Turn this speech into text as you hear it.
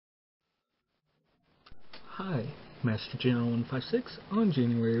Hi, Master General 156 on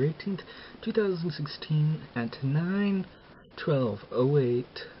January 18th, 2016 at 9:12:08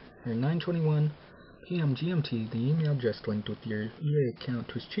 or 9:21 p.m. GMT. The email address linked with your EA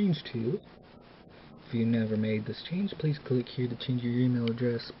account was changed to. If you never made this change, please click here to change your email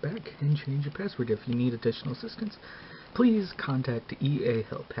address back and change your password. If you need additional assistance, please contact EA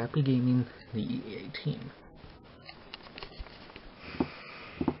Help. Happy Gaming, the EA team.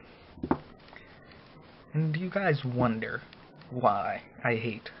 And do you guys wonder why I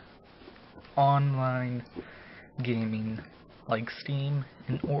hate online gaming like Steam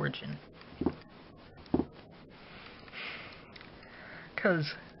and Origin?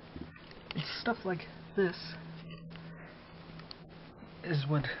 Because it's stuff like this is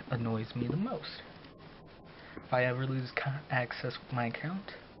what annoys me the most. If I ever lose access with my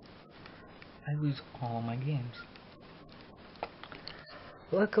account, I lose all my games.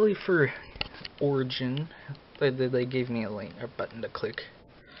 Luckily for Origin, they gave me a link or button to click,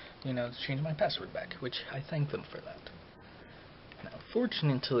 to change my password back, which I thank them for that. Now,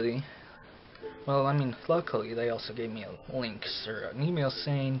 fortunately, luckily they also gave me a link or an email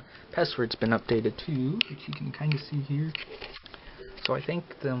saying password's been updated too, which you can kind of see here. So I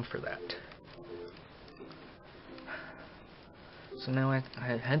thank them for that. So now I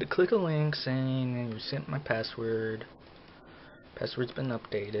had to click a link saying I resent my password. Password's been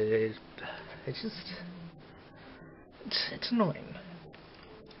updated. It's annoying.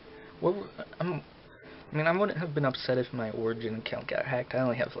 Well, I wouldn't have been upset if my Origin account got hacked. I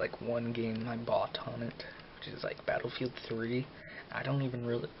only have like one game I bought on it, which is like Battlefield 3. I don't even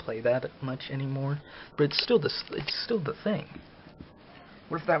really play that much anymore, but it's still the thing.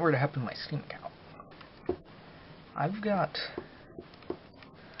 What if that were to happen to my Steam account? I've got.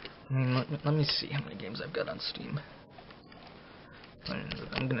 Let me see how many games I've got on Steam.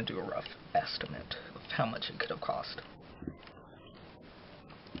 I'm gonna do a rough estimate of how much it could have cost.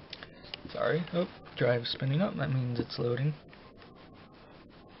 Sorry. Oh, drive spinning up. That means it's loading.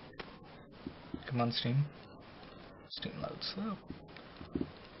 Come on, Steam. Steam loads slow.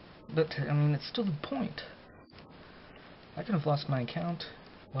 But, it's still the point. I could have lost my account,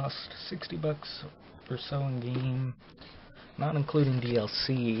 lost $60 or so in game, not including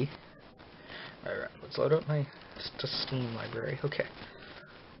DLC. Alright, let's load up my Steam library. Okay.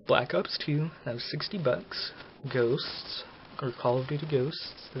 Black Ops 2, that was $60. Ghosts, or Call of Duty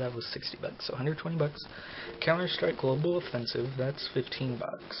Ghosts, that was $60, so $120. Counter-Strike Global Offensive, that's $15.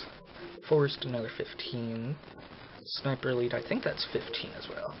 Forest, another $15. Sniper Elite, I think that's $15 as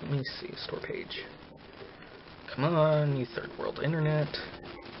well. Let me see, store page. Come on, you third world internet.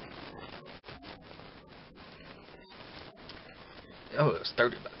 Oh, it was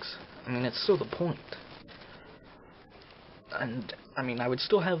 $30. It's still the point. And, I would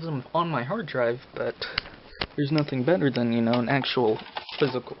still have them on my hard drive, but there's nothing better than, an actual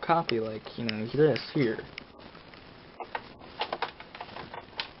physical copy like, this here.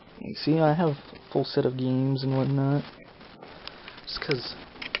 You see, I have a full set of games and whatnot. Just because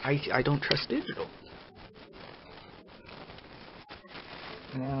I don't trust digital.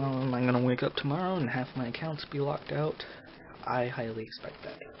 Now, am I going to wake up tomorrow and have my accounts be locked out? I highly expect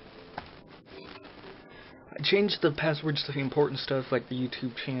that. I changed the passwords to the important stuff like the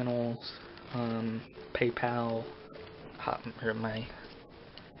YouTube channels, PayPal,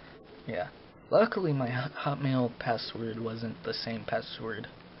 Luckily, my Hotmail password wasn't the same password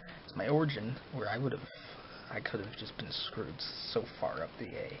as my Origin, where I could have just been screwed so far up the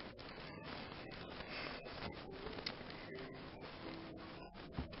A.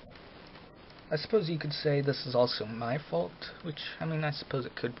 I suppose you could say this is also my fault, which, I suppose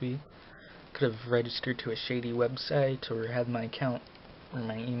it could be. Could have registered to a shady website or had my account or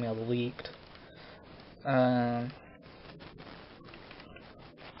my email leaked. Let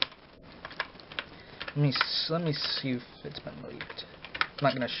me see if it's been leaked. I'm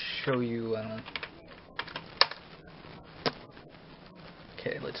not gonna show you.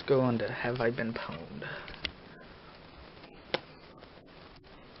 Okay, let's go on to Have I Been Pwned.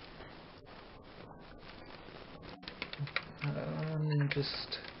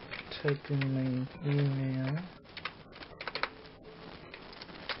 Just type in my email.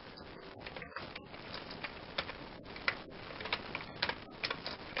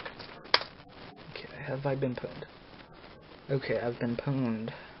 Okay, have I been pwned? Okay, I've been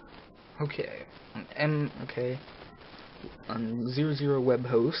pwned. Okay, on 00 web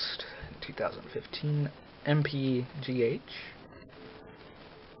host 2015 MPGH,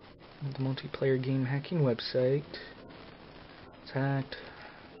 the multiplayer game hacking website. It's hacked.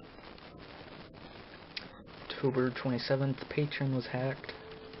 October 27th, Patreon was hacked.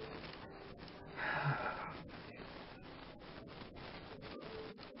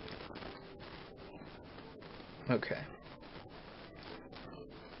 Okay.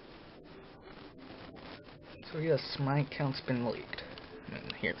 So yes, my account's been leaked. I mean,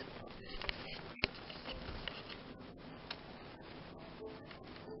 here.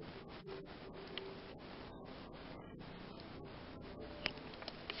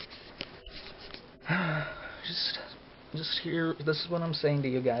 Just here, this is what I'm saying to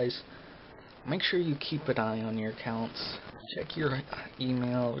you guys. Make sure you keep an eye on your accounts. Check your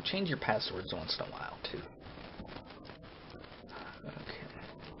email, or change your passwords once in a while, too. Okay.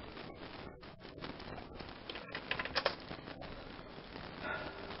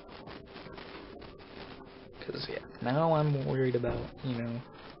 Because, yeah, now I'm worried about,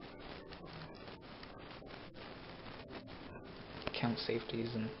 account safeties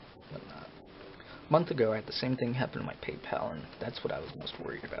and whatnot. A month ago, I had the same thing happen to my PayPal, and that's what I was most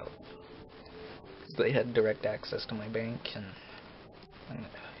worried about. They had direct access to my bank, and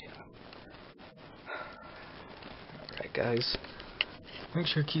yeah. Alright, guys. Make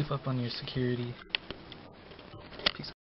sure to keep up on your security.